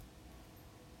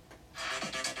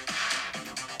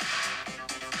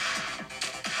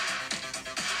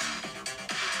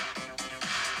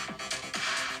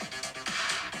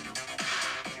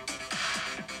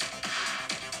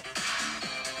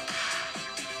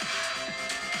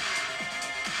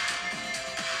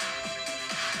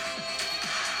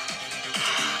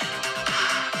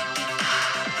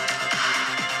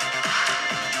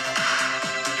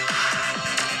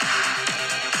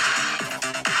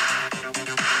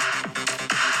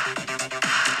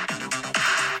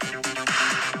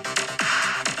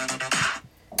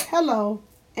Hello,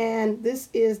 and this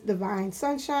is Divine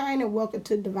Sunshine, and welcome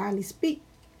to Divinely Speak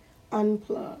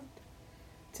Unplugged.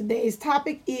 Today's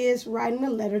topic is writing a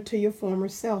letter to your former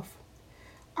self.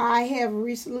 I have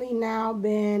recently now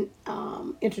been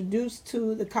introduced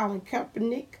to the Colin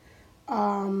Kaepernick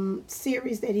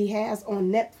series that he has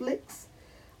on Netflix.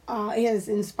 It has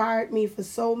inspired me for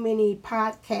so many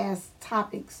podcast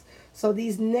topics. So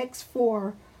these next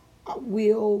four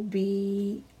will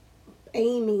be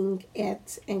aiming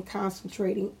at and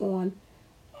concentrating on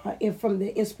from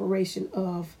the inspiration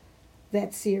of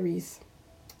that series.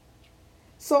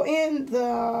 So in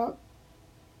the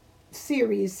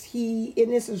series, and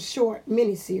this is a short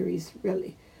mini series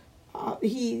really,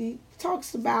 he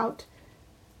talks about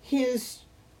his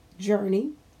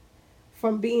journey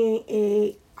from being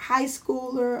a high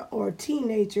schooler or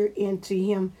teenager into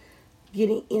him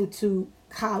getting into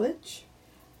college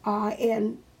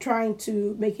and trying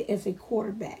to make it as a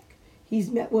quarterback.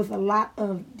 He's met with a lot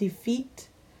of defeat,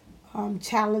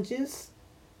 challenges.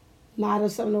 A lot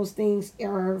of some of those things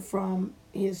are from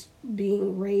his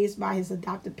being raised by his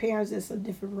adopted parents as a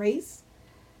different race.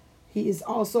 He is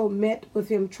also met with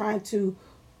him trying to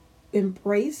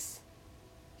embrace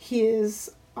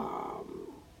his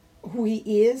who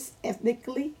he is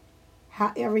ethnically.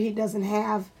 However, he doesn't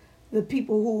have the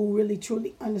people who really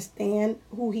truly understand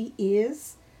who he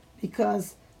is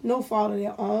because no fault of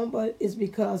their own, but it's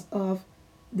because of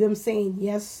them saying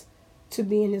yes to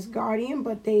being his guardian,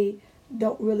 but they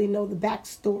don't really know the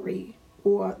backstory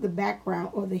or the background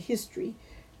or the history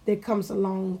that comes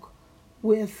along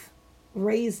with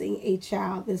raising a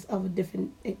child that's of a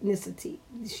different ethnicity.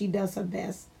 She does her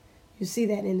best. You see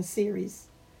that in the series.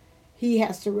 He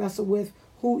has to wrestle with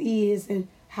who he is and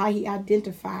how he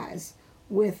identifies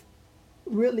with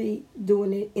really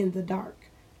doing it in the dark.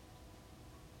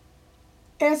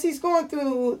 As he's going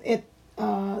through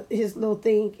his little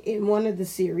thing in one of the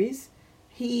series,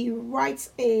 he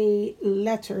writes a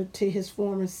letter to his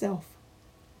former self.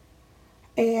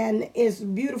 And it's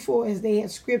beautiful as they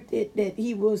had scripted that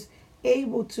he was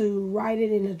able to write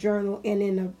it in a journal and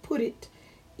then put it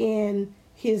in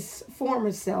his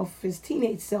former self, his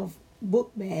teenage self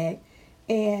book bag,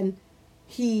 and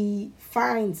he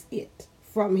finds it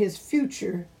from his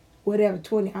future, whatever,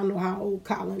 20, I don't know how old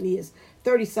Colin is,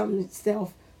 30-something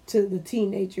self to the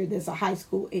teenager that's a high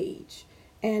school age.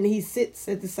 And he sits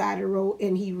at the side of the road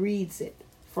and he reads it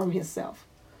from himself.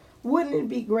 Wouldn't it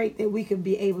be great that we could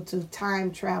be able to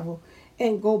time travel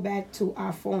and go back to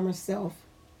our former self?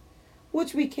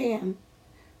 Which we can.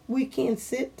 We can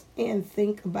sit and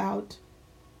think about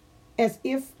as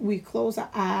if we close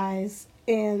our eyes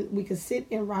and we could sit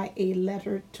and write a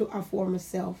letter to our former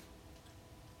self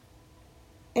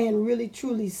and really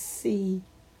truly see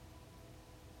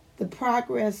the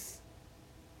progress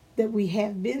that we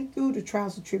have been through, the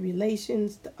trials and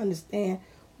tribulations, to understand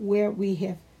where we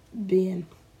have been.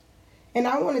 And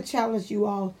I want to challenge you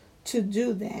all to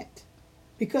do that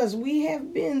because we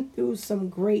have been through some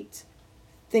great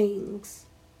things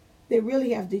that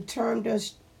really have determined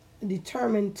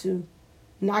to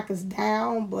knock us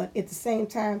down, but at the same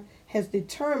time has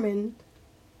determined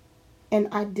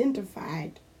and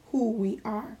identified who we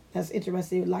are. That's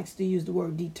interesting. It likes to use the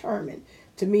word determine.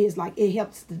 To me, it's like it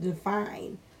helps to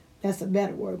define. That's a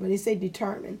better word, but they say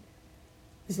determine.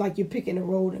 It's like you're picking a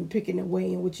road and picking a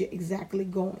way in which you're exactly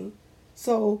going.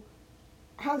 So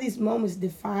how these moments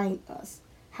define us,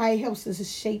 how it helps us to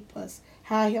shape us,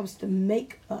 how it helps to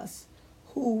make us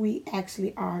who we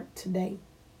actually are today.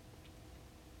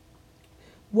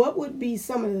 What would be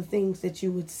some of the things that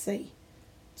you would say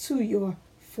to your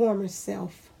former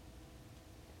self?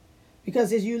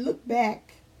 Because as you look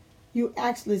back, you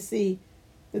actually see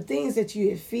the things that you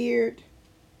had feared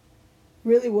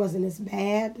really wasn't as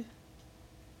bad.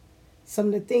 Some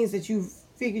of the things that you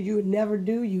figured you would never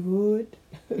do, you would.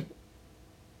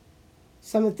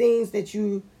 Some of the things that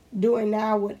you doing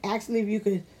now would actually, if you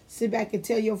could sit back and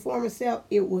tell your former self,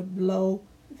 it would blow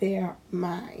their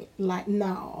mind. Like,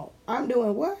 no, I'm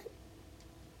doing what?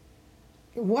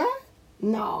 What?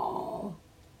 No.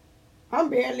 I'm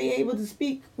barely able to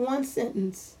speak one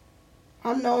sentence.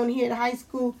 I'm known here at high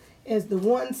school as the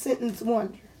one sentence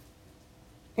wonder.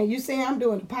 And you say I'm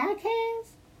doing a podcast?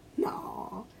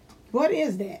 No. What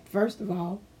is that, first of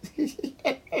all?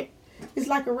 It's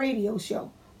like a radio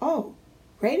show. Oh,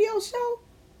 radio show?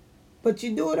 But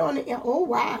you do it on the, oh,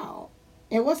 wow.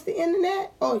 And what's the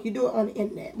internet? Oh, you do it on the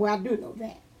internet. Well, I do know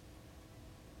that.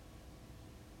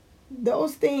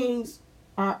 Those things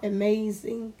are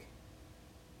amazing.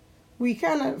 We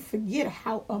kind of forget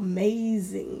how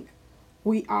amazing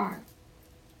we are.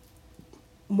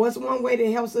 What's one way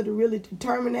that helps her to really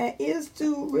determine that is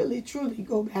to really truly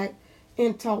go back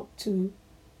and talk to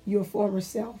your former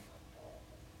self.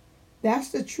 That's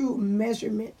the true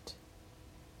measurement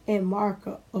and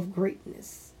marker of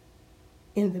greatness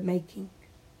in the making.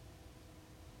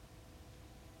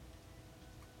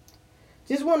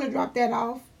 Just want to drop that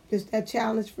off, just that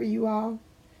challenge for you all.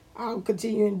 I'll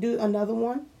continue and do another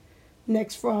one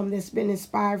next from that's been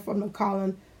inspired from the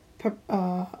Colin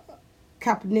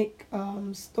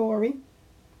Kaepernick story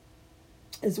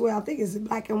as well. I think it's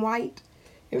black and white.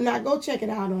 If not, go check it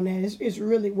out on that. It's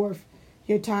really worth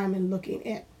your time in looking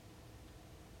at.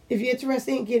 If you're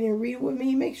interested in getting a reading with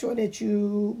me, make sure that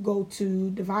you go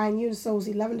to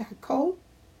divineunisoul's11.co.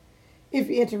 If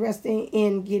you're interested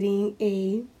in getting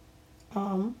a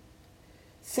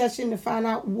session to find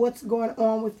out what's going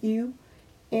on with you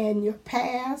and your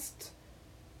past,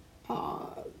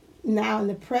 now and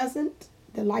the present,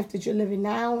 the life that you're living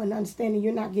now, and understanding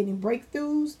you're not getting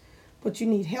breakthroughs, but you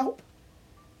need help,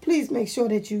 please make sure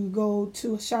that you go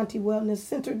to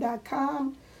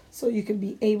AshantiWellnessCenter.com so you can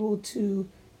be able to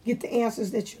get the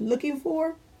answers that you're looking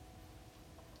for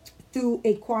through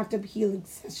a quantum healing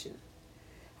session.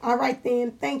 All right,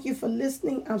 then. Thank you for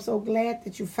listening. I'm so glad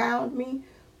that you found me.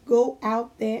 Go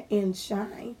out there and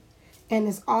shine. And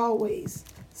as always,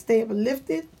 stay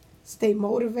uplifted, stay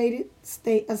motivated,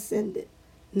 stay ascended.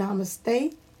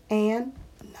 Namaste and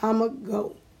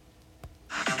Namago.